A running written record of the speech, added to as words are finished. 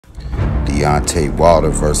Deontay Wilder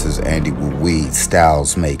versus Andy Ruiz.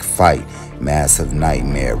 Styles make fight. Massive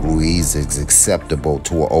nightmare. Ruiz is acceptable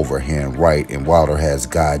to an overhand right, and Wilder has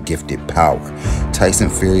God-gifted power. Tyson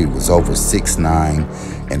Fury was over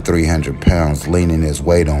 6'9" and 300 pounds, leaning his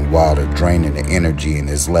weight on Wilder, draining the energy in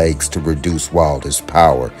his legs to reduce Wilder's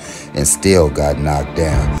power, and still got knocked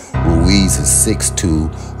down. Ruiz is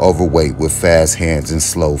 6'2", overweight with fast hands and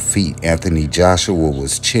slow feet. Anthony Joshua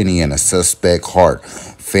was chinny and a suspect heart.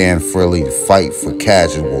 Fan-friendly fight for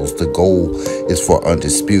casuals. The goal is for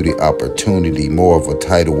undisputed opportunity, more of a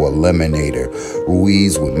title eliminator.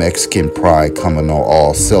 Ruiz with Mexican pride coming on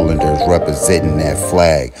all cylinders, representing that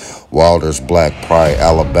flag. Wilder's Black Pride,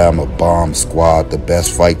 Alabama Bomb Squad, the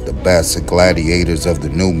best fight, the best, the gladiators of the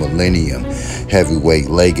new millennium. Heavyweight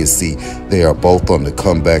legacy, they are both on the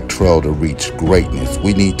comeback trail to reach greatness.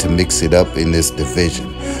 We need to mix it up in this division.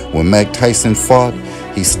 When Mike Tyson fought,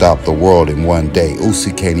 he stopped the world in one day.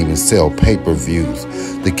 Usyk can't even sell pay-per-views.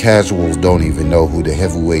 The casuals don't even know who the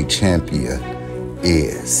heavyweight champion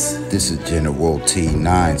is. This is General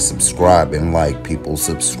T9. Subscribe and like, people.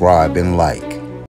 Subscribe and like.